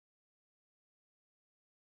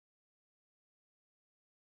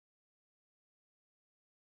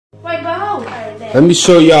Wait, bro. Let me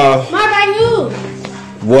show y'all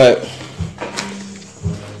what.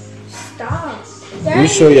 Stop. Let me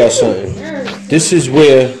show y'all something. This is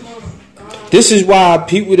why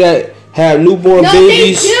people that have newborn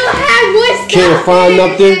babies can't find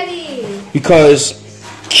nothing, because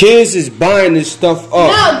kids is buying this stuff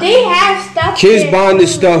up. No, they have stuff. Kids buying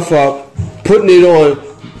this stuff up, putting it on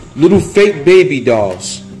little fake baby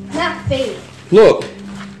dolls. Not fake. Look,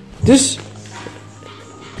 this,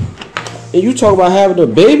 and you talk about having a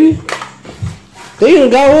baby? They done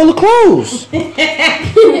got all the clothes.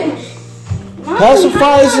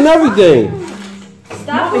 Pacifiers and everything.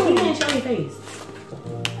 Stop it. You can't show your face.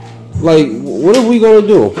 Like, what are we gonna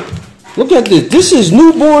do? Look at this. This is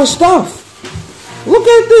newborn stuff. Look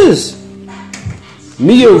at this.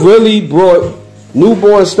 Mia really brought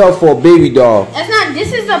newborn stuff for a baby doll. That's not.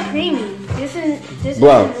 This is a preemie. This is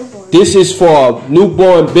Bro, a newborn. this is for a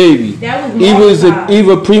newborn baby. That was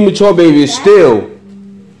even premature baby is still.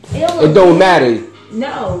 It don't matter.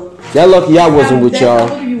 No. Y'all lucky I wasn't with y'all.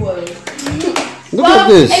 That's you was. Look at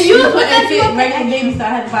this. If you was But with us, you would regular baby, so I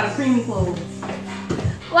had to buy the preemie clothes.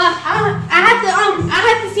 Well, I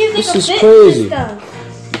have to see if they This can is fit crazy. this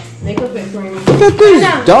stuff. They could fit preemie. Look at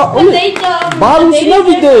this. Bottles and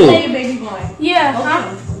everything. Baby boy.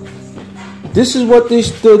 Yeah. Okay. This is what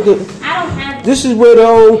this I don't have. this is where the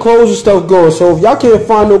old clothes and stuff going. So if y'all can't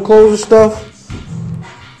find no clothes and stuff,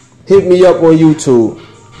 hit me up on YouTube.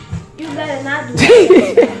 You better not do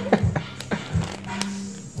that.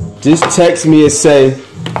 Just text me and say,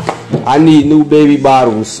 I need new baby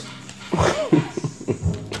bottles.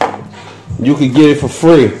 You can get it for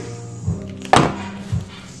free.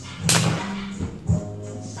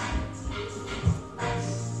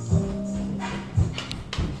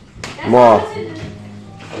 Ma.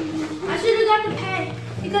 I should have got the pad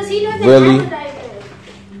because he doesn't Really? have a diaper.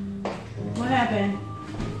 What happened?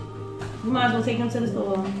 You might as well take him to the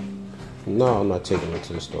store. No, I'm not taking it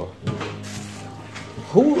to the store.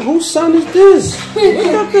 Whose son is this? Look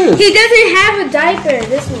at this. He doesn't have a diaper.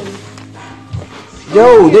 This one.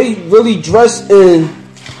 Yo, they really dress in.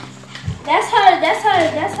 That's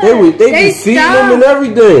her. They be feeding them and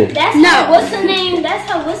everything. That's her. What's her name? That's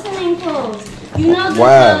her. What's her name clothes? You know the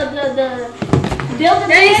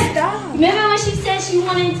Build-A-Bear? Remember when she said she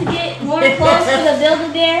wanted to get more clothes for the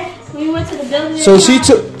Build-A-Bear? When we went to the Build-A-Bear So she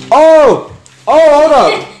took. Oh, hold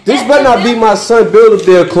up. This better not be my son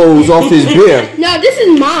Build-A-Bear clothes off his beer. No, this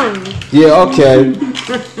is mine. Yeah, okay.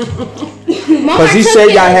 Because he said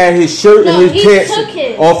y'all had his shirt and his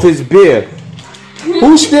pants off his beer.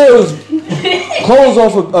 Who steals clothes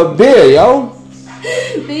off a beer, yo?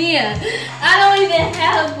 Yeah, I don't even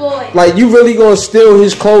have a boy. Like, you really gonna steal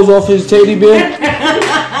his clothes off his teddy bear?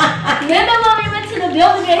 Remember when we went to the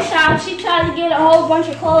Build-A-Bear shop? She tried to get a whole bunch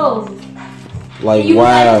of clothes. Like, You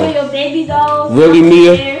wow. for your baby dolls. Really,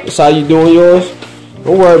 Mia? That's how you doing yours?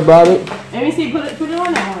 Don't worry about it. Let me see. Put it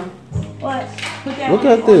on that one. What? Put that Look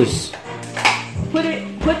one at on. this. Put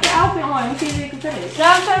the outfit on. Let me see if you can fit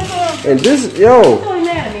it. And this, yo. What's going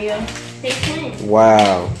on, Mia? They twins.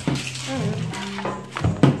 Wow.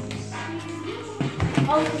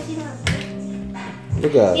 Oh, does he not?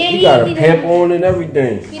 Look at Yeah, you he- got a he pamper on and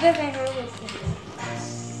everything. He doesn't have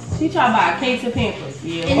a She tried to buy a case of Pampers.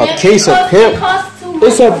 Yeah. A case of pimp.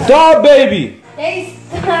 It's a doll baby. They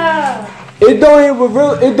stop. It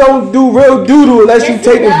don't do real doodle unless you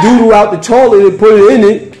take the doodle out the toilet and put it in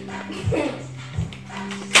it.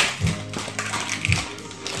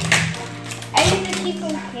 I need to keep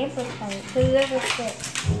them pamper tight because it doesn't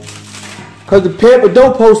fit. Cause the pamper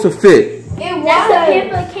don't supposed to fit. That's the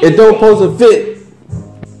pamper. It don't supposed to fit.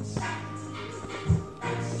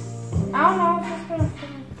 I don't know